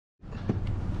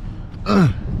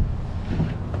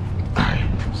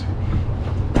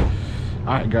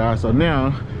Alright guys, so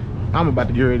now I'm about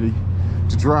to get ready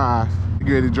to drive.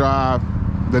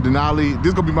 The Denali. This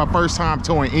is gonna be my first time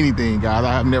towing anything, guys.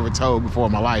 I have never towed before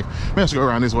in my life. Man, I should go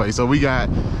around this way. So we got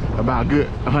about a good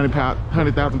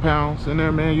 100,000 pounds in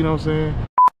there, man. You know what I'm saying?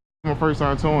 My first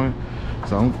time towing,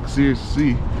 so I'm serious to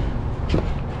see.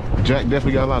 Jack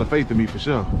definitely got a lot of faith in me for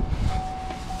sure.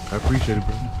 I appreciate it,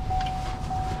 bro.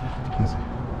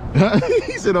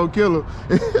 He said, "Don't kill him."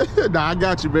 Nah, I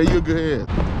got you, man. You a good head.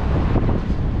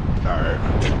 All right.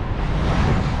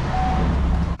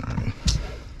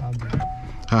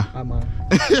 Huh? I mind.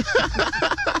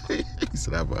 He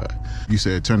said I mind. You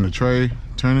said turn the tray,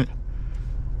 turn it?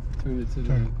 Turn it to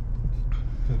the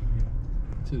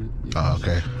yeah. Oh,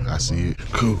 okay. I see it.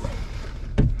 Cool.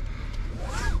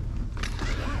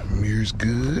 Mirror's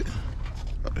good.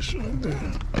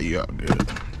 Oh, yeah, good.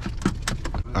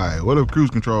 Alright, what if cruise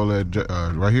control at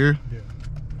right here? Yeah.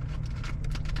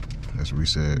 That's what we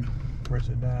said. Press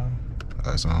it down.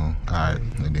 That's on. Alright,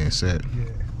 and then set.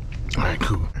 Yeah. Alright,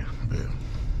 cool. Yeah.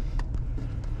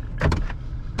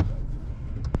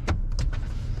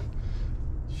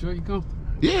 Sure you comfortable?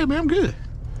 Yeah, man, I'm good.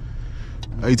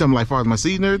 Are you talking like far as my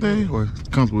seat and everything, or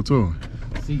comfortable touring?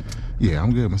 Seat. Yeah,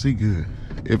 I'm good. My seat good.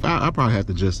 If I probably have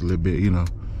to adjust a little bit, you know,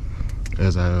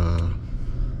 as I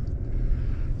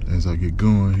get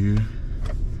going here.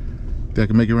 Think I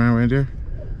can make it around right there?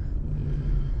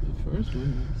 The first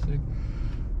one, the second.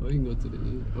 Oh, you can go to the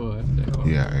end. Oh, after that car.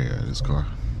 Yeah, this car.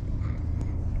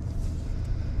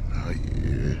 Oh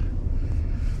yeah.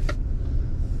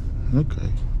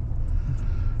 Okay.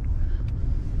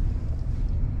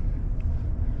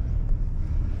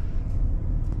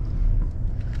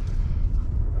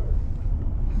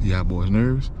 Y'all boys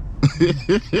nervous? You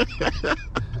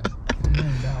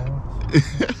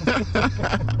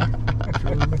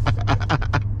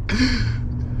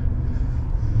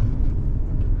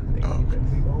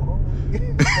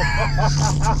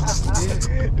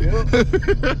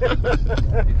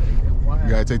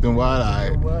gotta take them wide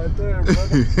eye.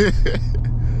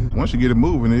 Once you get it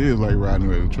moving, it is like riding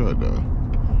with a truck, though.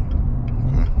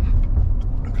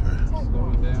 Okay.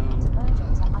 Slow it down.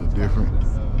 A little different.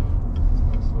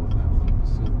 Slow it down a little bit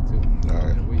sooner, too. All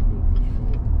right. The weight will push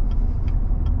forward.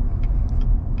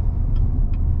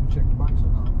 Check the bikes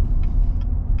or not?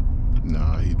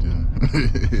 Nah, he didn't.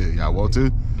 Y'all want to?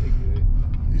 They good.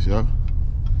 You sure?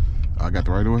 I got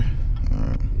the right of way? All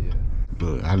right. Yeah.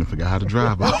 Look, I didn't forget how to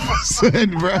drive all of a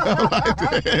sudden, bro. Like,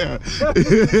 damn.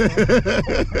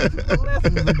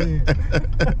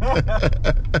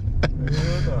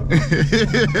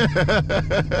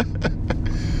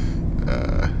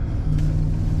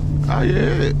 Oh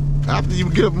yeah. After you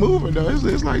get up moving though,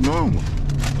 it's like normal.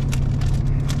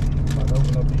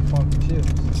 Open up these funky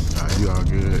chips. You all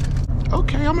good.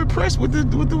 Okay, I'm impressed with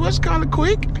the what's kind of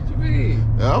quick. What you mean?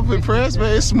 I'm impressed,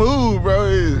 man. It's smooth,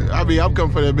 bro. I mean, I'm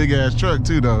coming for that big ass truck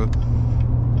too, though.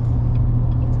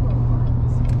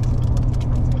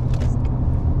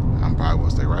 I'm probably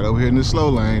gonna stay right over here in the slow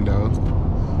lane, though.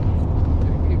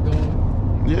 Keep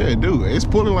going. Yeah, dude. It's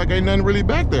pulling like ain't nothing really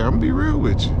back there. I'm gonna be real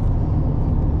with you.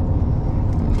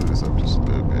 Put this up just a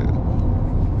little bit.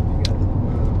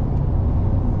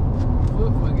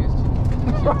 Foot fuck is cheap.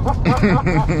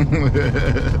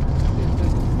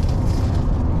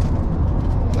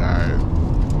 Alright.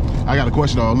 I got a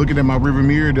question though. Looking at my rearview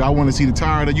mirror, do I want to see the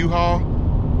tire of the U-Haul? The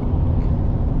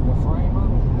frame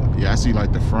of it? Yeah, I see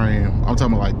like the frame. I'm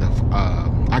talking about like the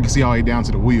I can see all the way down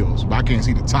to the wheels, but I can't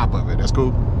see the top of it. That's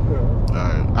cool.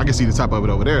 Yeah. I can see the top of it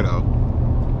over there though. I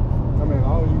mean,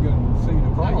 all you can see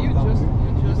the car. No, you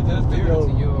just the mirror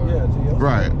to your... Yeah, to your...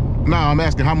 Right. No, I'm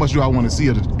asking how much do I want to see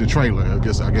of the trailer? I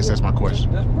guess that's my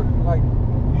question. That's pretty, like,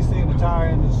 you see the tire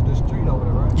in the street over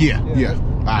there, right? Yeah.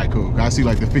 All right, cool. I see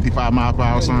like the 55 mile per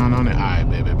hour sign on it. All right,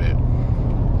 bet.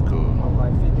 Cool. I'm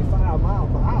like 55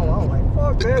 miles per hour. I was like,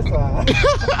 fuck that side.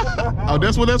 Oh,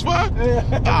 that's what that's for? Yeah.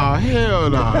 Oh, hell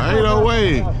no. Ain't no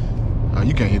way. Oh,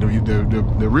 you can't hit the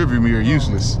rearview mirror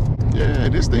useless. Yeah,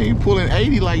 this thing pulling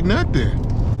 80 like nothing.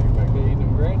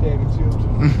 Granddaddy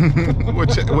children.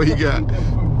 What you got?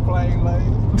 Plain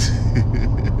lanes.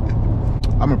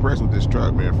 I'm impressed with this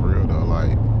truck, man, for real though.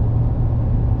 Like,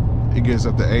 it gets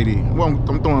up to 80. Well,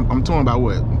 I'm towing about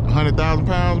what, 100,000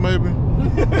 pounds maybe?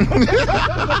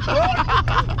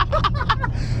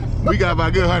 We got about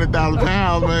a good 100,000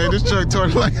 pounds, man. This truck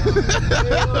turned like. You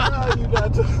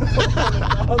got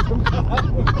 200,000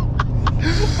 pounds.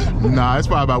 Nah, it's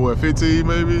probably about what, 15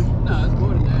 maybe? No, it's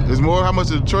more than that. It's more. How much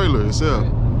is the trailer itself? The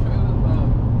trailer's about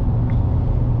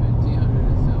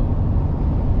 1,500 itself.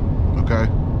 Okay.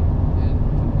 And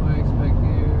I expect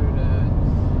here that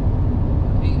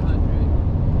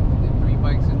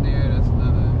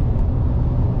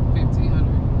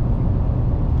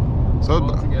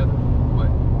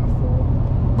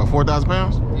 4,000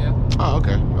 pounds? Yeah. Oh,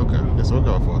 okay. Yeah, so we'll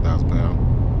go 4,000 pounds.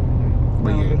 But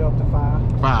Round yeah. it up to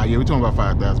 5. 5, yeah, we're talking about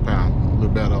 5,000 pounds. A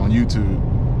little better on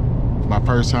YouTube. My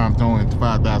first time throwing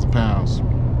 5,000 pounds.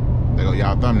 They go,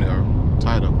 y'all thumbnail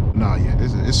title. Nah, yeah,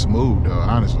 it's smooth though,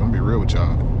 honestly. I'm gonna be real with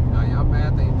y'all. Nah, y'all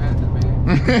math ain't math, man.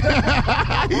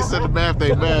 He said the math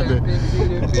ain't bad.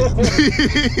 15 and 15.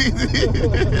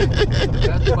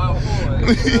 That's about 4.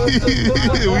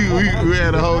 we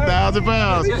had a whole 1,000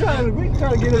 pounds. We trying to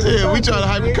get it. Yeah, we trying to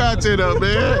hype the content up,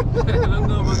 man.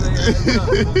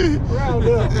 Round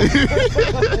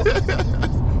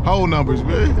up. Whole numbers,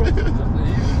 man.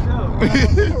 Round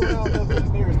up to the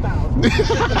nearest 1,000.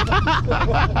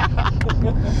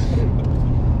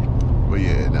 But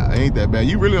yeah, nah, ain't that bad.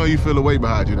 You really don't even feel the weight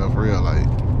behind you though, for real. Like,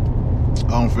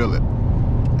 I don't feel it.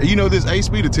 And you know this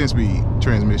 8-speed or 10-speed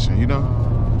transmission, you know?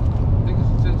 I think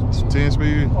it's 10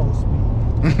 speed. 10-speed? Full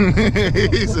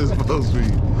speed. He says full speed.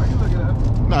 I can look it up.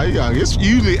 Nah, yeah, it's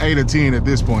usually 8 or 10 at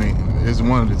this point. It's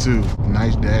one of the two.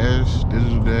 Nice dash,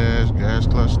 digital dash, gas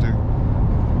cluster.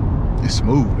 It's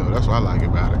smooth though, that's what I like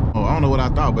about it. Oh, I don't know what I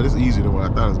thought, but it's easier than what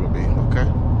I thought it was gonna be. Okay.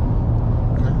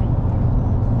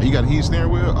 You got a heated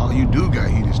steering wheel? Oh, you do got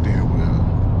heated steering wheel.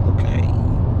 Okay.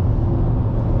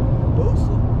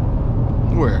 Booster.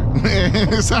 Where?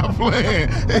 Stop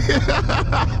playing.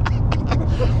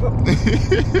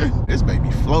 This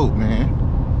baby float, man.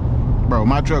 Bro,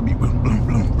 my truck be boom, boom,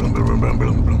 boom, boom, boom, boom,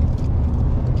 boom, boom.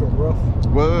 It's rough.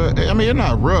 Well, I mean, it's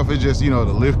not rough. It's just, you know,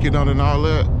 the lift kit on it and all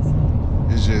that.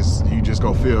 It's just, you just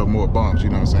go feel more bumps, you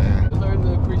know what I'm saying? Learn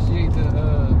to appreciate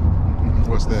the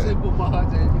What's that? simple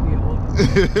mods as you get older.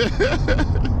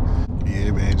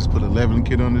 Yeah, man, just put a leveling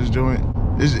kit on this joint.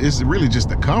 It's really just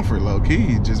the comfort, low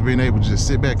key. Just being able to just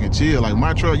sit back and chill. Like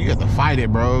my truck, you got to fight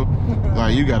it, bro.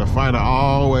 Like you got to fight it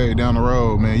all the way down the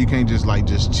road, man. You can't just like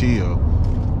just chill.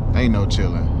 Ain't no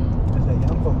chilling. That's that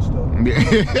young folks stuff.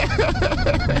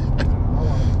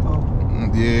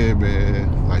 Yeah,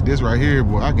 man. Like this right here,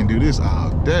 boy, I can do this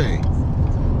all day.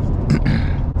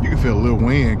 You can feel a little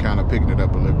wind kind of picking it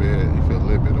up a little bit. You feel a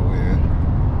little bit of wind.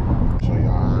 Show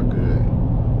y'all how good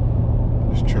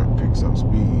this truck picks up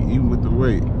speed. Even with the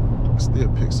weight, it still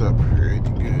picks up pretty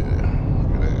good.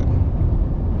 Look at that.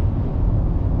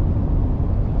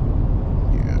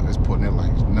 Yeah, it's putting it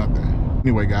like nothing.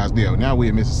 Anyway, guys, now we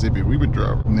in Mississippi. We've been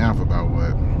driving now for about,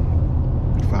 what,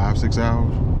 5-6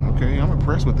 hours? Okay, I'm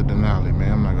impressed with the Denali,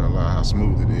 man. I'm not gonna lie how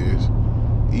smooth it is.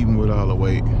 Even with all the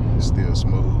weight, it's still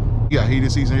smooth. You got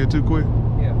heated seats in here too, quick?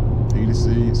 Yeah. Heated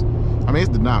seats. I mean, it's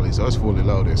Denali, so it's fully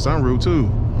loaded. Sunroof too.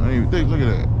 I didn't even think, look at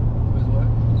that. What's what?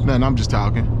 Nothing, I'm just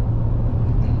talking.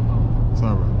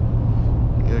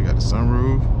 Sunroof. Yeah, got the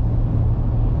sunroof.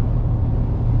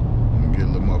 Get a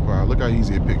little more power. Look how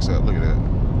easy it picks up. Look at that.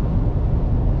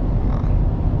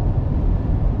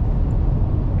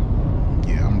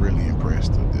 Yeah, I'm really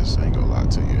impressed with this. I ain't gonna lie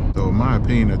to you. So in my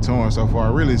opinion, the towing so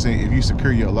far, really saying if you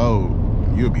secure your load,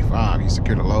 you'll be fine. You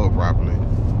secure the load properly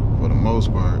for the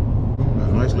most part. Got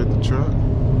a nice little truck.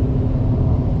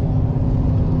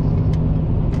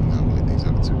 I'll let these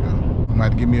other two go. You might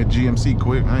have to give me a GMC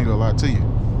quick. I ain't gonna lie to you.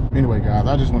 Anyway, guys,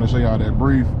 I just want to show y'all that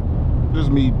brief. Just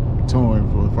me touring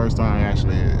for the first time.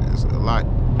 Actually, it's a lot.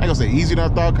 I ain't gonna say easier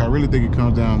than I thought, cause I really think it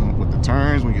comes down with the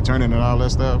turns when you're turning and all that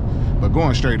stuff. But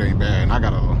going straight ain't bad, and I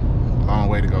got a long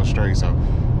way to go straight. So,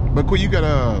 but quick, you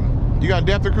got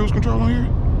adaptive cruise control on here?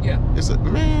 Yeah. It's a,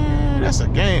 man, that's a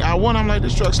game. I'm like,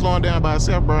 this truck's slowing down by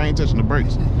itself, bro. I ain't touching the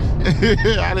brakes.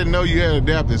 I didn't know you had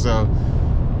adaptive, so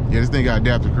yeah, this thing got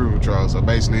adaptive cruise control. So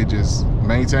basically, it just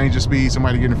maintains your speed.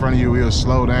 Somebody get in front of you, it'll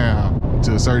slow down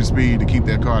to a certain speed to keep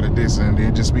that car at a distance, and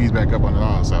then it just speeds back up on its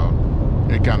own. So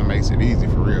it kind of makes it easy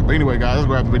for real. But anyway, guys, let's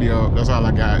wrap the video up. That's all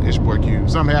I got. It's your boy Q. If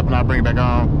something happened, I'll bring it back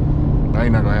on. That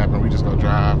ain't not gonna happen. We just gonna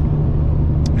drive,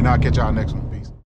 and I'll catch y'all next one.